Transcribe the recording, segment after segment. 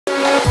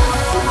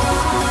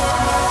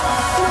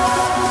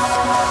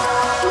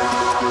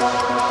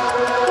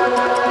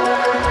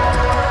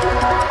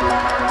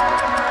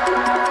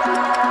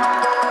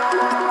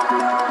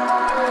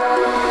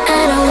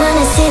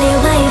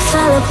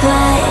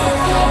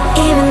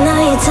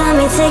tell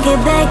me to get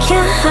back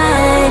your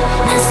heart.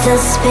 I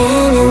still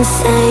spin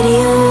inside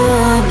your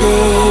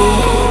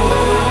orbit.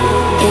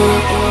 Yeah.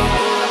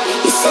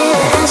 You say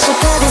that I should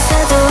probably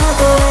start to walk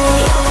away.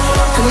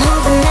 I'm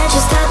hoping that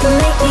you stop and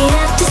make me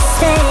have to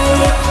stay,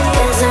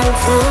 'cause I'm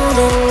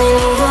floating in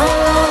your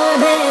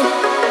orbit.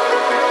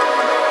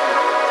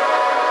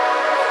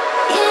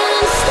 Yeah,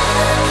 I'm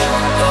stuck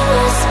in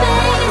your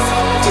space.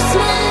 Just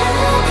my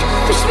luck,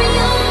 push me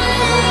away.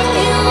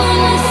 You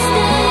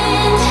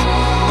understand,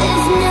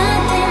 there's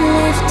nothing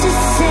left to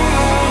say.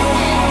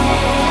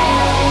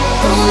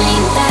 Pull me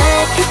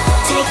back,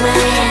 take my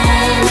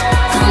hand,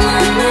 call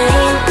my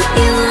name.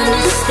 You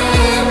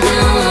understand, I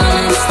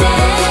wanna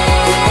stay.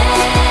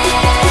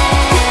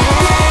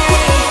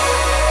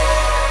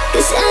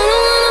 'Cause I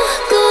don't wanna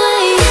walk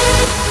away.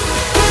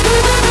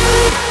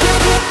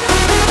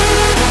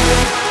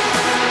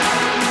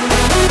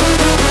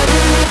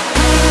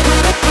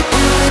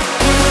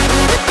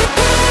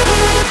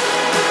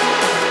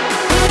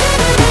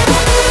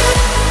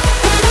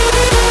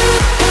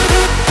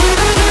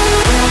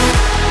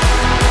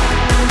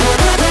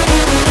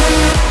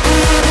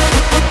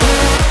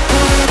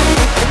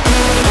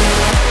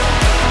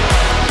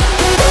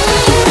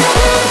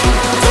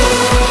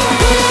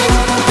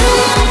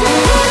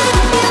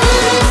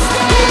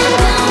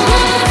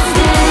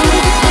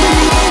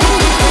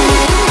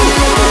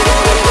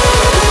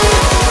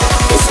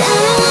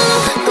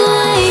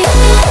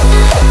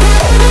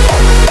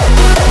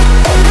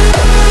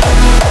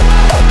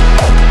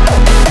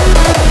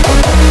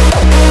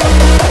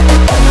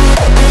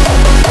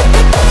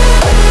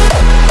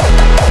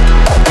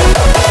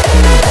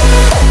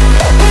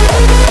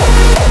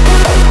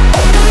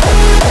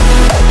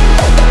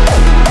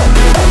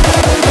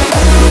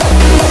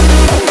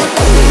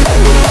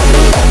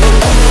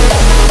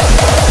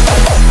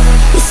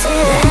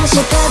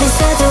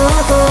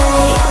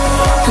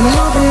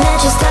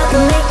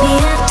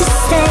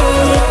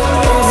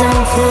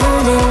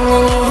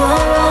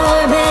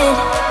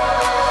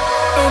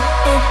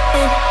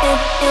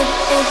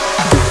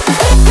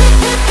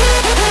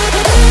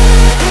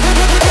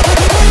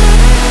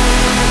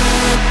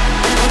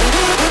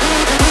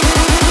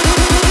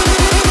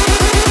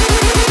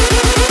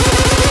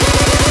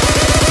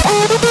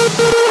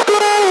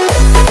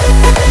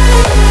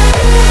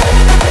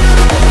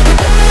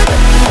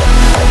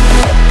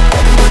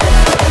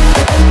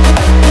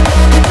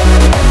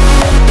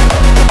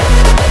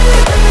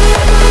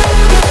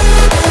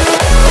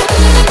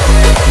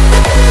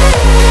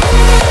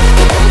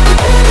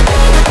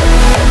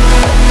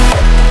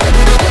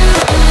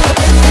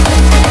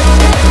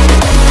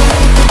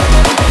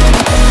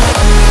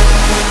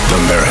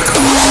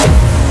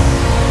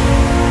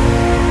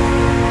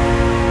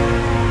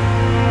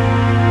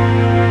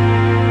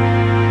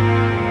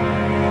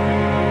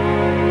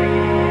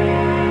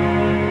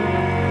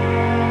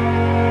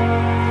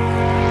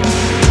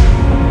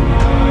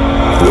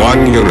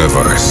 One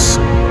universe,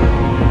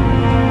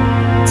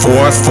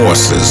 four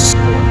forces,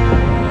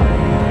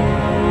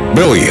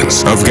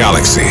 billions of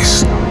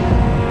galaxies.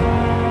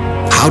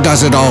 How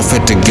does it all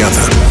fit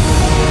together?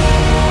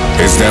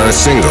 Is there a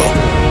single,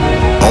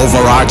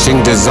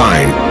 overarching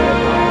design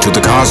to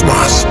the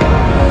cosmos?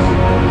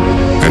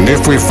 And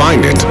if we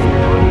find it,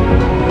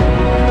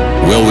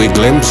 will we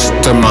glimpse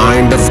the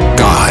mind of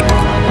God?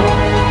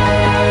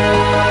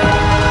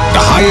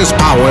 The highest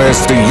power is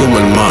the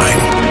human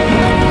mind.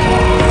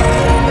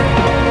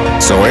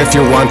 So if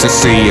you want to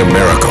see a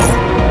miracle,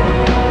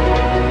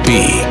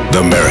 be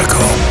the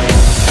miracle.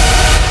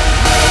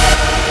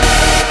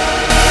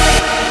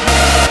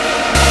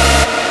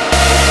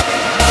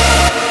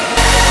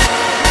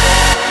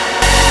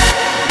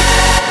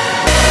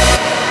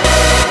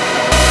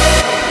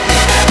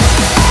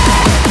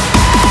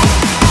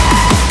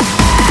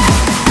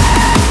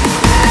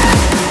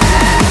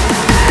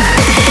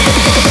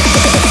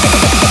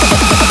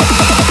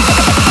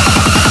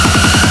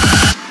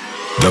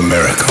 The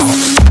miracle.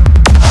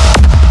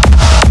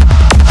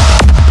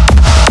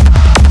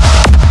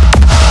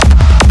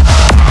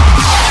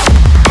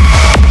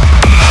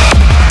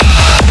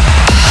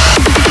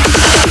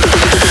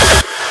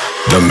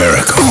 The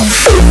miracle.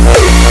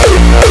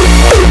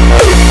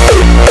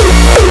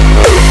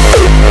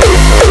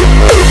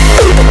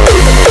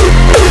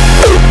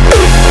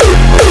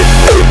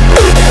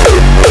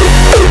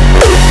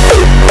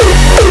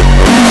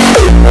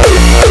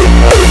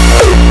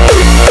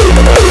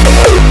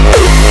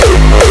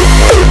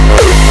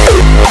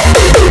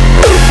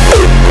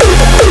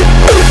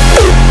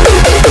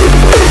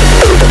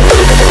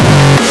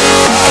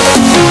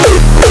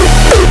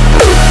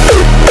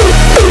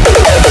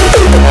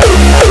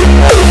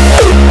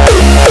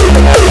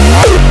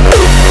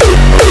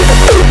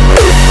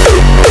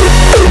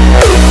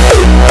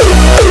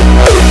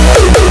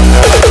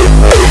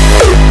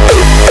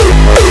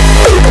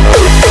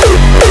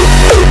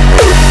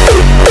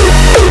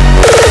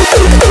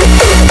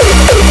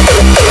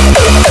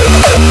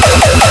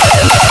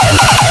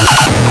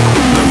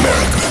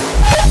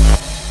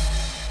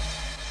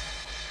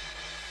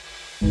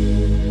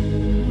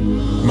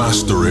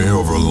 Mastery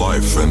over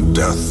life and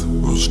death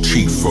was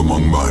chief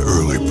among my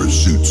early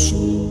pursuits.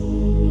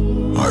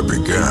 I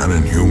began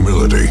in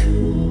humility,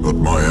 but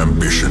my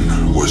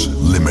ambition was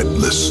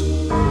limitless.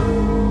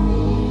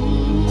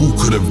 Who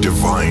could have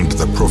divined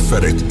the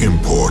prophetic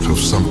import of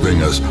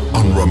something as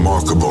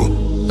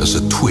unremarkable as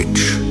a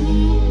twitch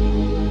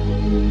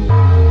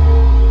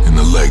in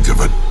the leg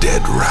of a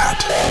dead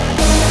rat?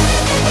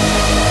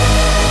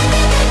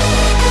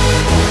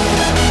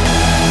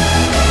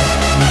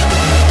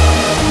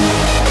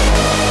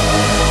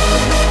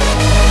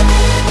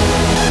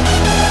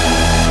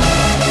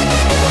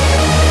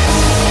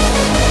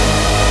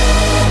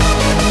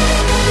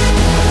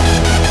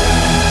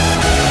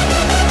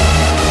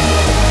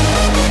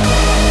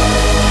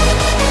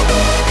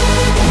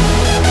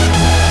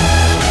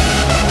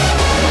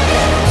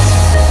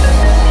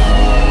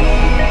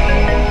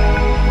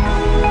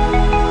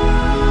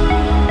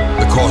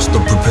 Cost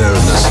of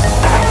preparedness,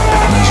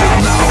 measured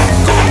now in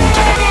gold,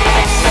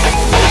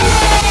 later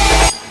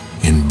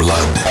in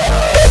blood.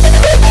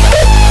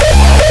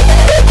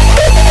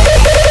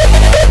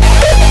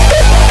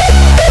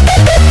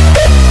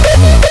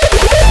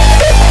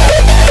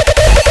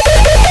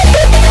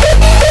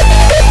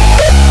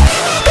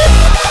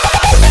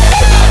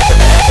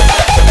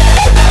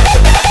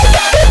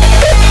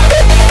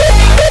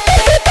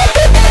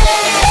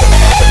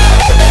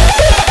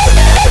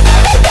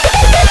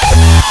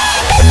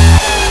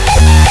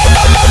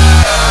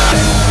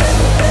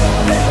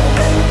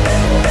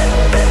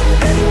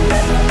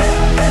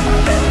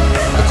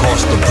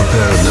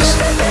 Preparedness,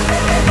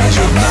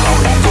 measured now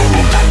in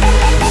gold,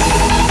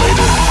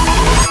 later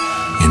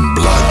in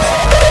blood.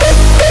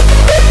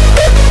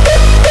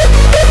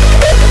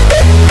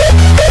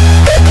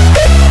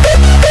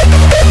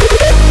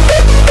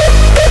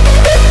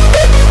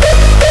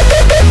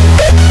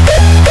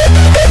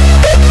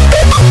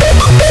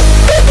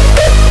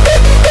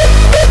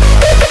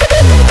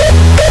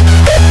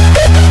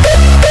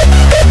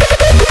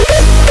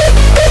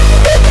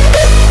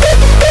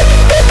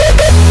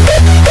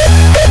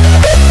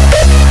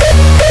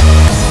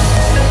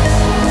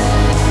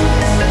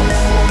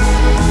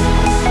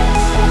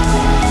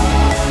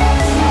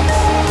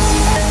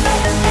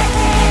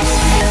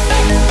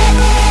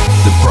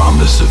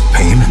 Promise of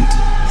payment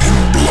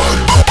in blood.